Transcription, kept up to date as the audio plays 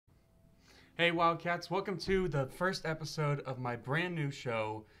Hey Wildcats, welcome to the first episode of my brand new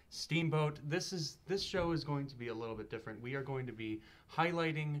show, Steamboat. This show is going to be a little bit different. We are going to be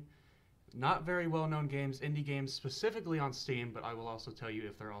highlighting not very well-known games, indie games, specifically on Steam, but I will also tell you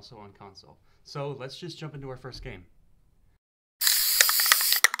if they're also on console. So let's just jump into our first game.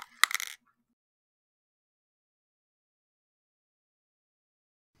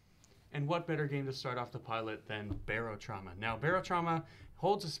 And what better game to start off the pilot than Barotrauma? Now, Barotrauma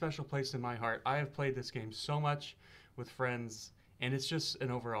holds a special place in my heart. I have played this game so much with friends, and it's just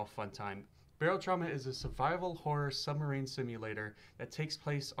an overall fun time. Barotrauma is a survival horror submarine simulator that takes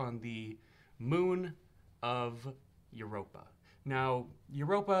place on the moon of Europa. Now,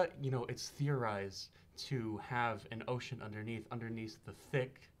 Europa, it's theorized to have an ocean underneath the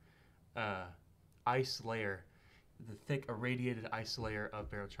thick ice layer, the thick irradiated ice layer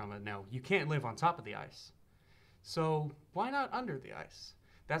of Barotrauma. Now, you can't live on top of the ice, so why not under the ice?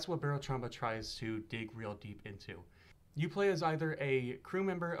 That's what Barotrauma tries to dig real deep into. You play as either a crew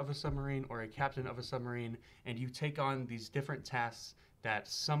member of a submarine or a captain of a submarine, and you take on these different tasks that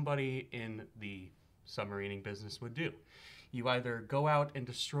somebody in the submarining business would do. You either go out and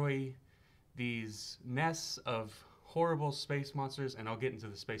destroy these nests of horrible space monsters, and I'll get into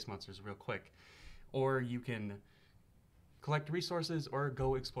the space monsters real quick, or you can collect resources or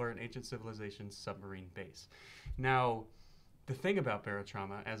go explore an ancient civilization's submarine base. Now, the thing about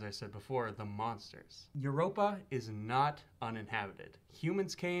Barotrauma, as I said before, the monsters. Europa is not uninhabited.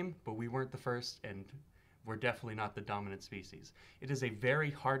 Humans came, but we weren't the first, and we're definitely not the dominant species. It is a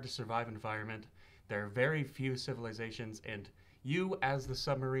very hard to survive environment. There are very few civilizations, and you, as the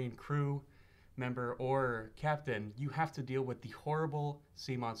submarine crew member or captain, you have to deal with the horrible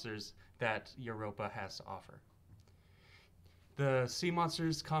sea monsters that Europa has to offer. The sea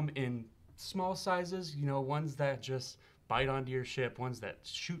monsters come in small sizes, ones that just bite onto your ship, ones that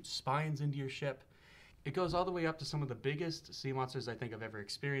shoot spines into your ship. It goes all the way up to some of the biggest sea monsters I think I've ever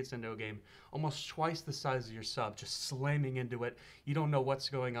experienced in no game, almost twice the size of your sub, just slamming into it. You don't know what's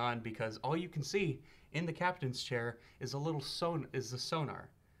going on because all you can see in the captain's chair is the sonar.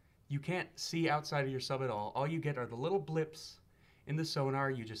 You can't see outside of your sub at all. All you get are the little blips in the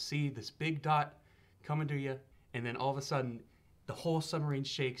sonar. You just see this big dot coming to you, and then all of a sudden the whole submarine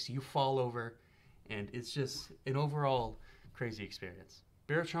shakes, you fall over, and it's just an overall crazy experience.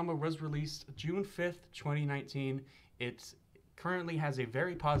 Barotrauma was released June 5th, 2019. It currently has a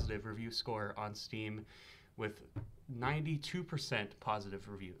very positive review score on Steam with 92% positive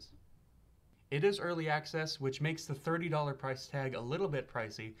reviews. It is early access, which makes the $30 price tag a little bit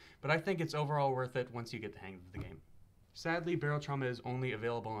pricey, but I think it's overall worth it once you get the hang of the game. Sadly, Barotrauma is only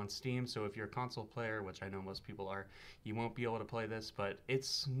available on Steam, so if you're a console player, which I know most people are, you won't be able to play this, but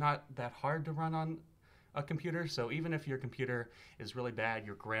it's not that hard to run on a computer, so even if your computer is really bad,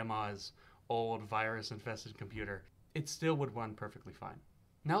 your grandma's old virus-infested computer, it still would run perfectly fine.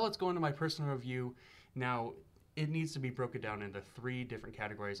 Now let's go into my personal review. Now, it needs to be broken down into 3 different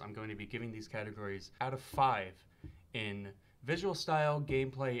categories. I'm going to be giving these categories out of 5 in visual style,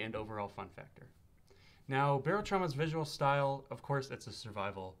 gameplay, and overall fun factor. Now, Barotrauma's visual style, of course, it's a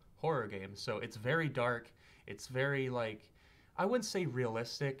survival horror game, so it's very dark. It's very, I wouldn't say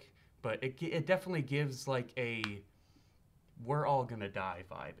realistic, but it definitely gives, a we're all gonna die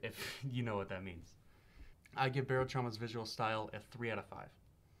vibe, if you know what that means. I give Barotrauma's visual style a 3 out of 5.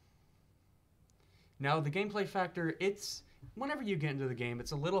 Now, the gameplay factor, whenever you get into the game,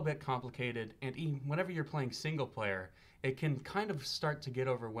 it's a little bit complicated, and whenever you're playing single player, it can kind of start to get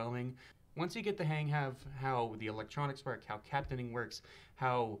overwhelming. Once you get the hang of how the electronics work, how captaining works,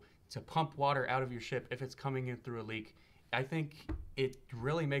 how to pump water out of your ship if it's coming in through a leak, I think it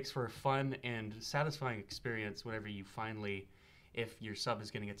really makes for a fun and satisfying experience whenever you finally, if your sub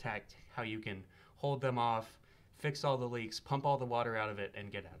is getting attacked, how you can hold them off, fix all the leaks, pump all the water out of it,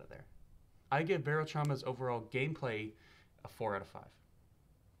 and get out of there. I give Barotrauma's overall gameplay a 4 out of 5.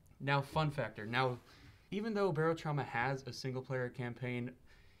 Now, fun factor. Now, even though Barotrauma has a single-player campaign,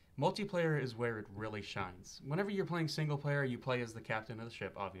 multiplayer is where it really shines. Whenever you're playing single player, you play as the captain of the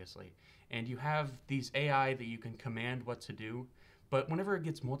ship, obviously, and you have these AI that you can command what to do, but whenever it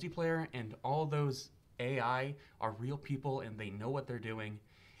gets multiplayer and all those AI are real people and they know what they're doing,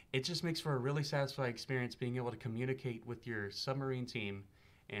 it just makes for a really satisfying experience being able to communicate with your submarine team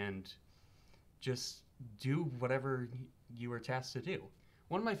and just do whatever you were tasked to do.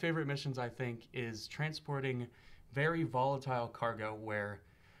 One of my favorite missions, I think, is transporting very volatile cargo where,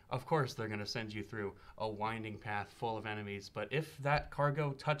 of course, they're going to send you through a winding path full of enemies, but if that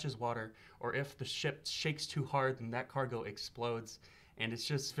cargo touches water, or if the ship shakes too hard, then that cargo explodes, and it's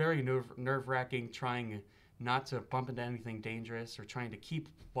just very nerve-wracking trying not to bump into anything dangerous or trying to keep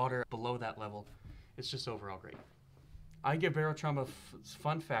water below that level. It's just overall great. I give Barotrauma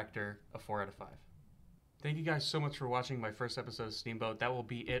fun factor a 4 out of 5. Thank you guys so much for watching my first episode of Steamboat. That will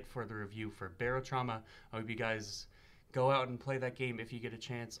be it for the review for Barotrauma. I hope you guys go out and play that game if you get a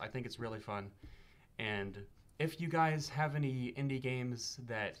chance. I think it's really fun. And if you guys have any indie games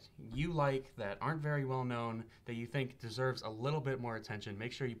that you like that aren't very well known, that you think deserves a little bit more attention,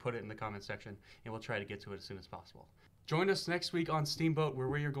 make sure you put it in the comment section and we'll try to get to it as soon as possible. Join us next week on Steamboat, where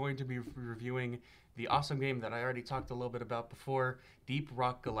we are going to be reviewing the awesome game that I already talked a little bit about before, Deep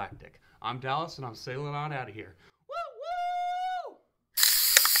Rock Galactic. I'm Dallas, and I'm sailing on out of here.